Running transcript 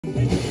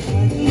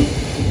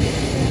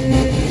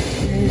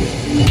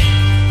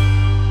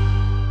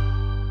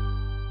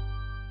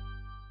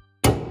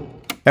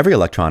Every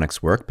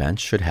electronics workbench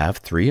should have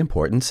 3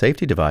 important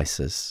safety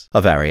devices: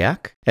 a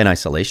Variac, an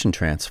isolation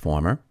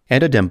transformer,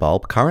 and a dim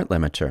bulb current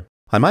limiter.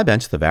 On my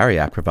bench, the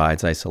Variac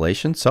provides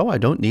isolation, so I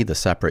don't need the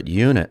separate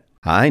unit.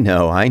 I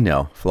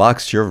know.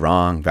 Flux, you're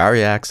wrong.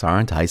 Variacs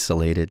aren't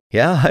isolated.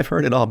 Yeah, I've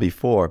heard it all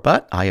before,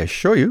 but I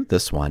assure you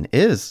this one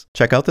is.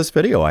 Check out this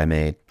video I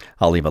made.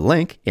 I'll leave a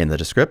link in the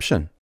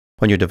description.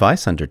 When your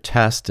device under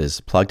test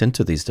is plugged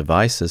into these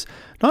devices,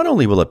 not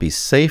only will it be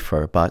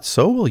safer, but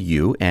so will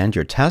you and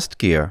your test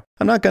gear.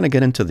 I'm not going to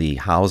get into the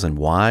hows and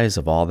whys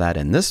of all that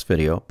in this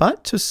video,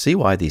 but to see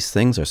why these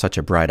things are such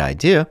a bright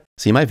idea,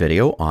 see my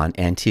video on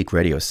antique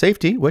radio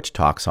safety, which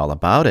talks all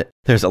about it.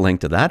 There's a link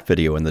to that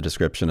video in the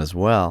description as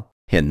well.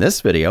 In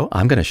this video,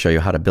 I'm going to show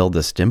you how to build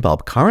this dim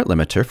bulb current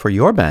limiter for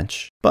your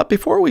bench. But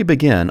before we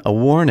begin, a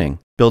warning.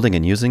 Building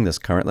and using this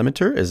current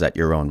limiter is at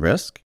your own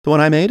risk. The one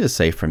I made is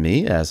safe for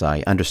me as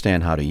I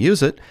understand how to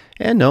use it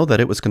and know that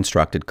it was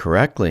constructed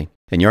correctly.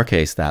 In your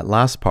case, that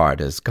last part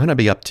is going to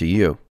be up to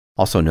you.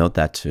 Also note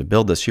that to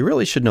build this, you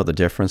really should know the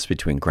difference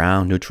between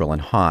ground, neutral,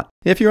 and hot.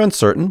 If you're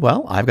uncertain,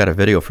 well, I've got a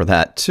video for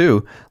that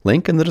too.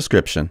 Link in the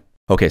description.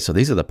 Okay, so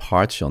these are the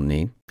parts you'll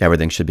need.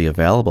 Everything should be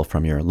available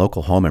from your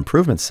local home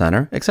improvement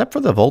center, except for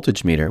the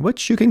voltage meter,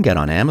 which you can get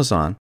on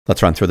Amazon.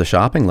 Let's run through the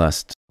shopping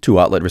list. 2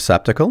 outlet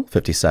receptacle,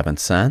 57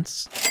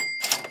 cents.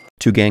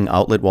 2 gang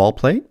outlet wall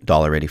plate,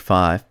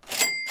 $1.85.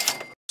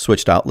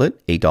 Switched outlet,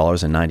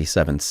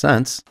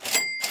 $8.97.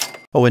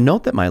 Oh, and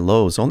note that my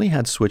Lowe's only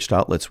had switched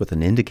outlets with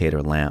an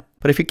indicator lamp.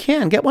 But if you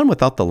can, get one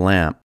without the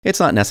lamp. It's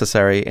not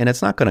necessary, and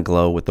it's not going to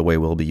glow with the way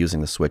we'll be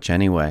using the switch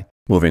anyway.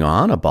 Moving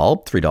on, a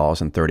bulb,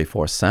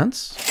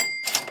 $3.34.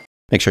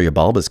 Make sure your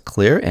bulb is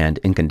clear and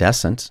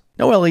incandescent.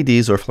 No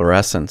LEDs or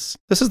fluorescents.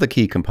 This is the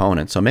key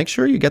component, so make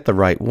sure you get the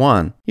right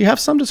one. You have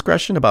some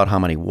discretion about how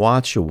many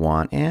watts you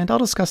want, and I'll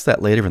discuss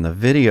that later in the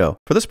video.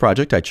 For this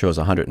project, I chose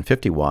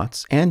 150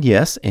 watts, and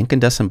yes,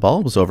 incandescent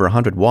bulbs over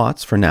 100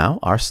 watts for now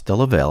are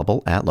still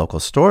available at local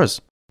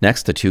stores.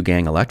 Next, a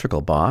 2-gang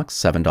electrical box,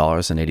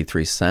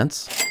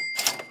 $7.83.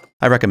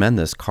 I recommend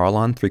this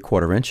Carlon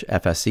 3/4 inch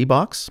FSE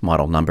box,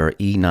 model number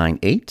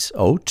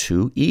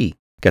E9802E.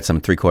 Get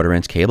some 3/4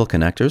 inch cable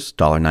connectors,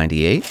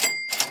 $1.98.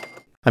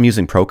 I'm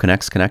using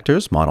ProConnects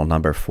connectors, model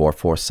number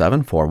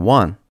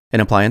 44741. An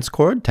appliance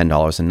cord,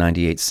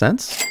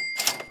 $10.98.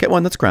 Get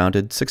one that's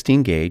grounded,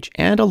 16 gauge,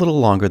 and a little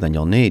longer than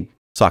you'll need.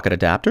 Socket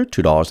adapter,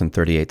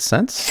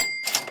 $2.38.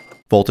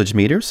 Voltage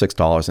meter,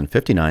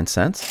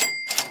 $6.59.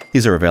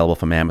 These are available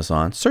from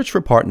Amazon. Search for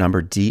part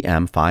number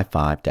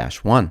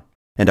DM55-1.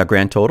 And our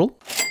grand total,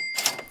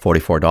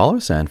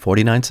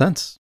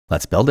 $44.49.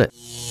 Let's build it.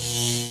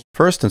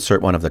 First,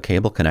 insert one of the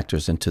cable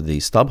connectors into the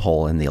stub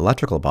hole in the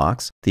electrical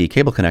box. The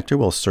cable connector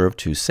will serve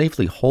to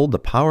safely hold the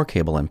power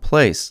cable in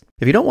place.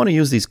 If you don't want to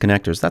use these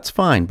connectors, that's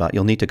fine, but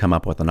you'll need to come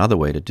up with another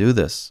way to do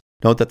this.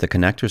 Note that the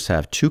connectors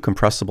have 2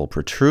 compressible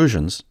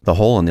protrusions. The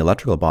hole in the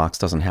electrical box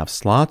doesn't have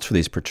slots for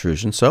these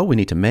protrusions, so we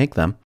need to make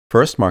them.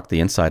 First, mark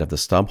the inside of the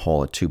stub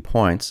hole at 2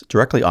 points,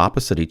 directly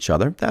opposite each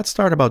other, that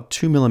start about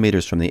 2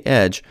 millimeters from the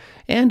edge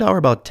and are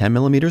about 10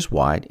 millimeters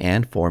wide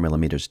and 4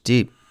 millimeters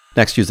deep.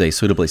 Next, use a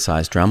suitably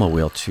sized Dremel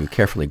wheel to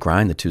carefully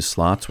grind the 2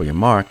 slots where you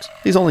marked.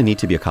 These only need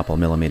to be a couple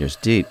millimeters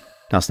deep.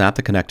 Now snap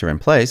the connector in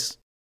place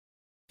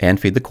and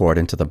feed the cord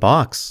into the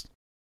box.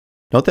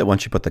 Note that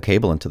once you put the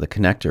cable into the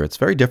connector, it's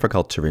very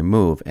difficult to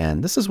remove,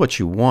 and this is what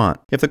you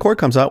want. If the cord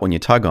comes out when you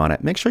tug on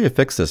it, make sure you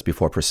fix this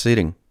before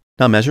proceeding.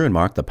 Now measure and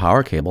mark the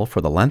power cable for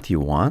the length you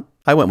want.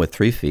 I went with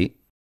 3 feet.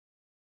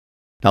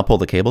 Now pull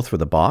the cable through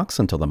the box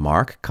until the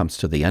mark comes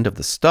to the end of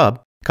the stub.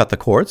 Cut the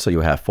cord so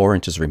you have 4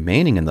 inches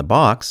remaining in the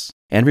box,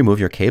 and remove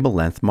your cable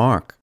length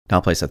mark.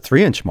 Now place a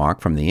 3-inch mark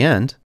from the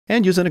end,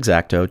 and use an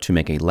X-Acto to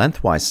make a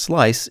lengthwise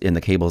slice in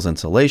the cable's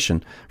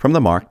insulation from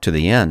the mark to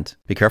the end.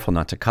 Be careful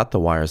not to cut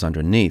the wires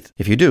underneath.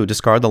 If you do,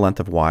 discard the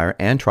length of wire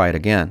and try it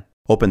again.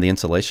 Open the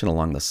insulation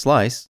along the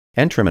slice,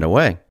 and trim it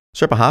away.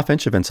 Strip a 1/2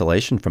 inch of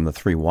insulation from the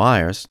 3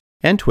 wires,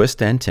 and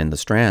twist and tin the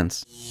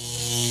strands.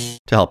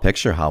 To help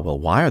picture how we'll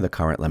wire the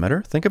current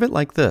limiter, think of it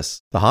like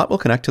this. The hot will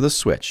connect to the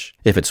switch.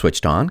 If it's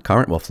switched on,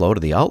 current will flow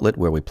to the outlet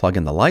where we plug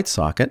in the light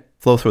socket,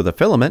 flow through the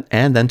filament,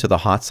 and then to the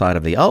hot side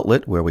of the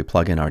outlet where we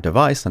plug in our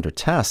device under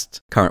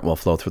test. Current will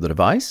flow through the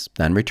device,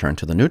 then return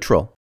to the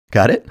neutral.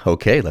 Got it?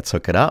 Okay, let's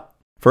hook it up.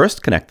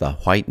 First, connect the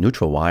white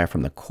neutral wire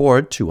from the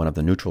cord to one of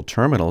the neutral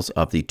terminals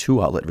of the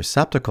 2 outlet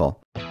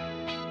receptacle.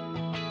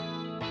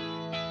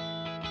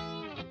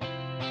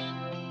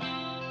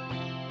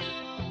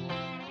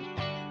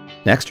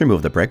 Next,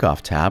 remove the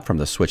break-off tab from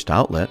the switched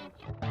outlet.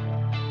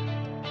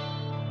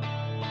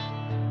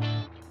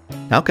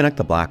 Now connect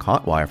the black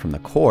hot wire from the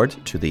cord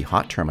to the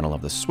hot terminal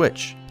of the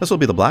switch. This will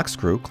be the black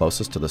screw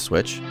closest to the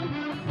switch.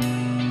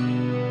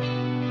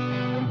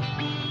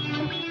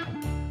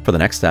 For the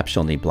next steps,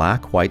 you'll need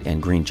black, white,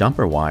 and green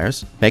jumper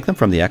wires. Make them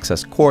from the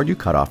excess cord you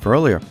cut off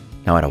earlier.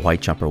 Now add a white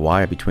jumper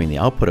wire between the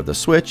output of the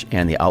switch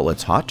and the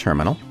outlet's hot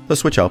terminal. The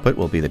switch output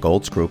will be the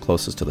gold screw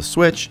closest to the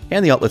switch,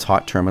 and the outlet's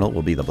hot terminal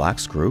will be the black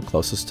screw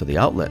closest to the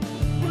outlet.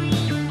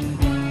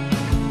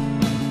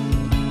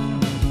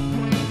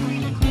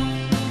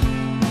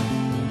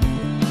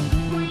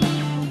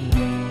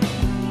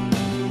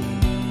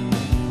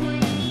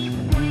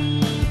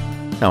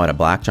 Now add a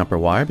black jumper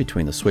wire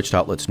between the switched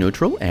outlet's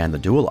neutral and the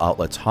dual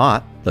outlet's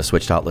hot. The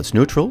switched outlet's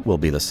neutral will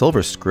be the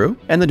silver screw,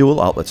 and the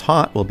dual outlet's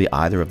hot will be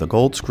either of the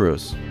gold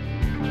screws.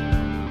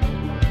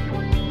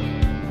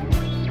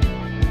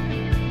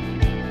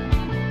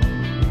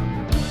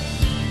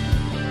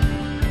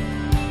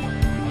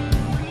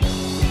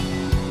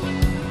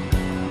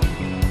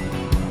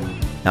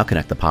 Now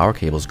connect the power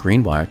cable's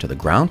green wire to the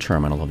ground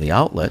terminal of the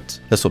outlet.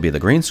 This will be the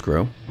green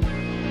screw.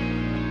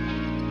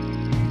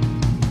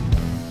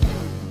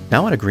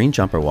 Now add a green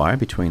jumper wire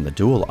between the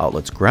dual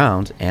outlet's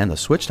ground and the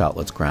switched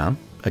outlet's ground.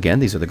 Again,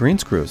 these are the green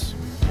screws.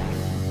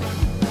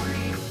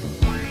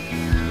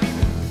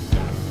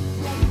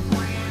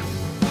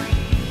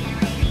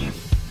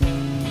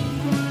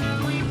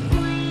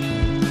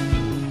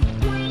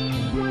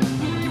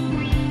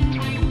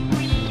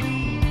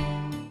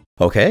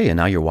 Okay, and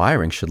now your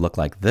wiring should look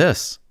like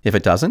this. If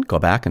it doesn't, go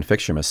back and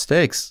fix your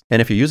mistakes.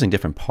 And if you're using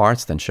different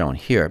parts than shown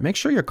here, make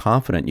sure you're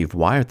confident you've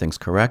wired things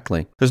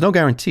correctly. There's no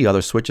guarantee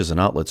other switches and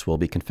outlets will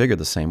be configured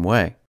the same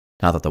way.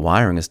 Now that the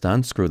wiring is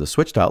done, screw the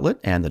switched outlet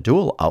and the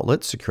dual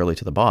outlet securely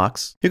to the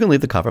box. You can leave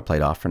the cover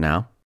plate off for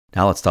now.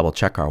 Now let's double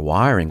check our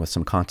wiring with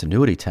some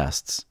continuity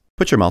tests.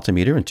 Put your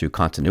multimeter into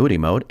continuity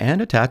mode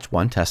and attach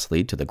one test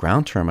lead to the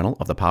ground terminal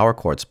of the power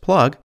cord's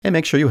plug, and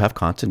make sure you have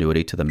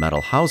continuity to the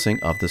metal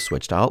housing of the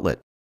switched outlet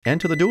and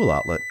to the dual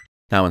outlet.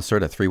 Now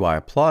insert a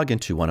 3-wire plug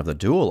into one of the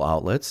dual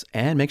outlets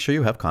and make sure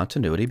you have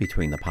continuity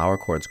between the power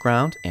cord's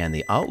ground and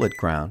the outlet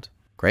ground.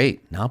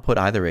 Great, now put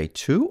either a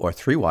 2 or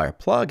 3-wire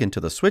plug into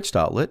the switched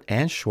outlet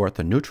and short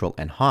the neutral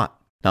and hot.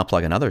 Now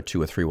plug another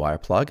 2 or 3-wire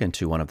plug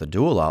into one of the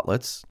dual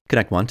outlets,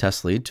 connect one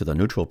test lead to the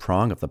neutral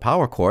prong of the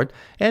power cord,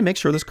 and make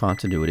sure there's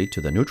continuity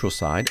to the neutral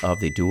side of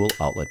the dual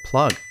outlet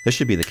plug. This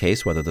should be the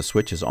case whether the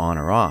switch is on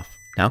or off.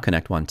 Now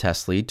connect one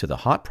test lead to the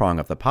hot prong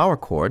of the power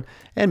cord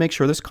and make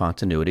sure there's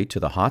continuity to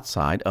the hot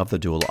side of the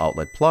dual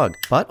outlet plug,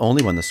 but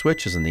only when the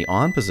switch is in the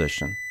on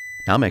position.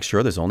 Now make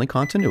sure there's only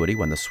continuity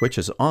when the switch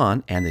is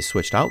on and the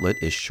switched outlet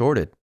is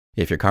shorted.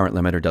 If your current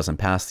limiter doesn't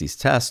pass these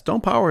tests,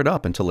 don't power it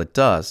up until it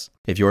does.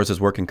 If yours is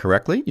working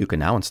correctly, you can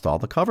now install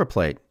the cover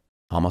plate.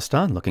 Almost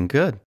done, looking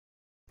good.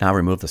 Now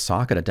remove the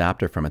socket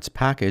adapter from its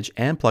package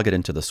and plug it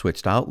into the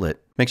switched outlet.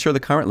 Make sure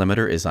the current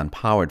limiter is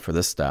unpowered for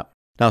this step.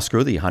 Now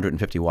screw the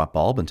 150-watt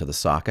bulb into the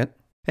socket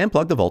and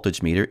plug the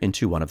voltage meter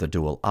into one of the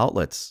dual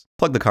outlets.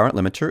 Plug the current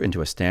limiter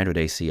into a standard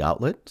AC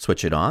outlet,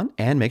 switch it on,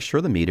 and make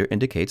sure the meter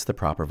indicates the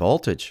proper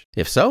voltage.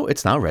 If so,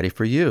 it's now ready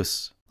for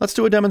use. Let's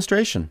do a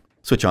demonstration.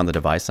 Switch on the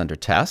device under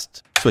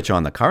test, switch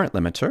on the current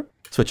limiter,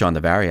 switch on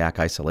the Variac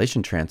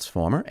isolation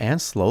transformer,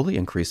 and slowly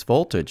increase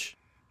voltage.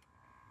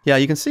 Yeah,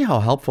 you can see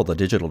how helpful the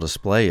digital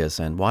display is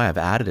and why I've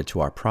added it to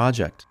our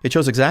project. It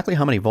shows exactly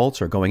how many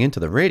volts are going into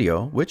the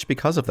radio, which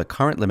because of the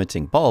current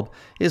limiting bulb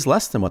is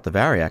less than what the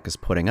Variac is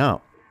putting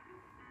out.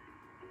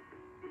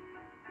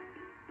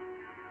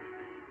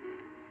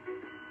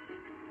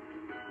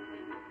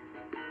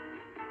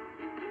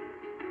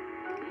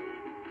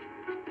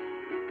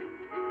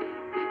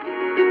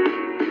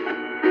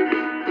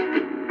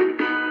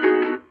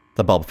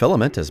 The bulb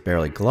filament is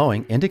barely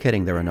glowing,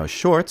 indicating there are no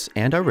shorts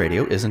and our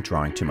radio isn't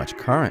drawing too much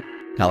current.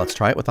 Now let's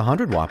try it with a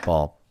 100-watt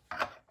bulb.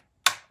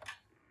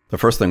 The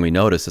first thing we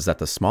notice is that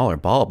the smaller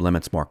bulb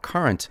limits more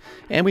current,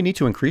 and we need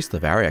to increase the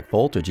Variac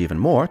voltage even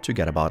more to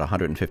get about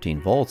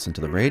 115 volts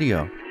into the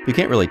radio. You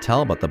can't really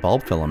tell, but the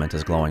bulb filament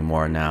is glowing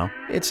more now.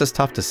 It's just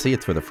tough to see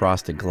it through the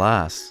frosted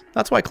glass.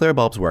 That's why clear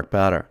bulbs work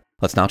better.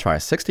 Let's now try a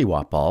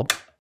 60-watt bulb.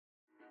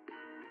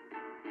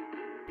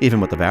 Even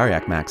with the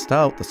Variac maxed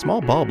out, the small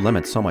bulb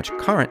limits so much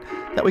current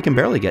that we can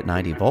barely get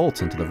 90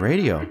 volts into the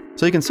radio.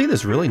 So you can see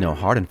there's really no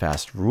hard and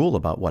fast rule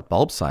about what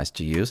bulb size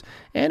to use,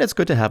 and it's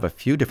good to have a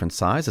few different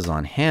sizes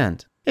on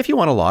hand. If you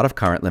want a lot of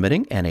current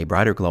limiting and a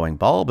brighter glowing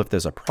bulb, if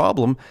there's a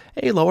problem,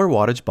 a lower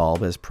wattage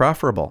bulb is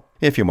preferable.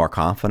 If you're more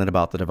confident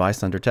about the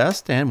device under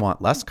test and want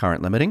less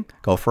current limiting,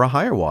 go for a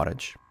higher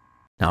wattage.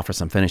 Now for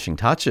some finishing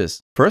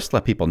touches. First,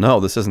 let people know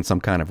this isn't some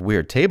kind of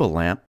weird table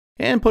lamp,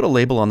 and put a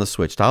label on the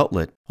switched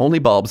outlet. Only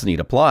bulbs need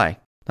apply.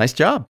 Nice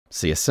job.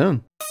 See you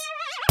soon.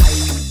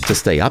 To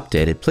stay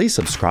updated, please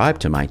subscribe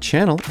to my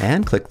channel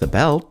and click the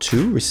bell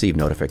to receive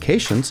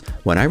notifications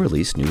when I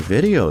release new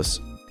videos.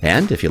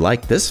 And if you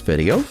like this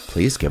video,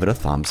 please give it a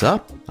thumbs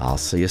up. I'll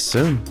see you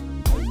soon.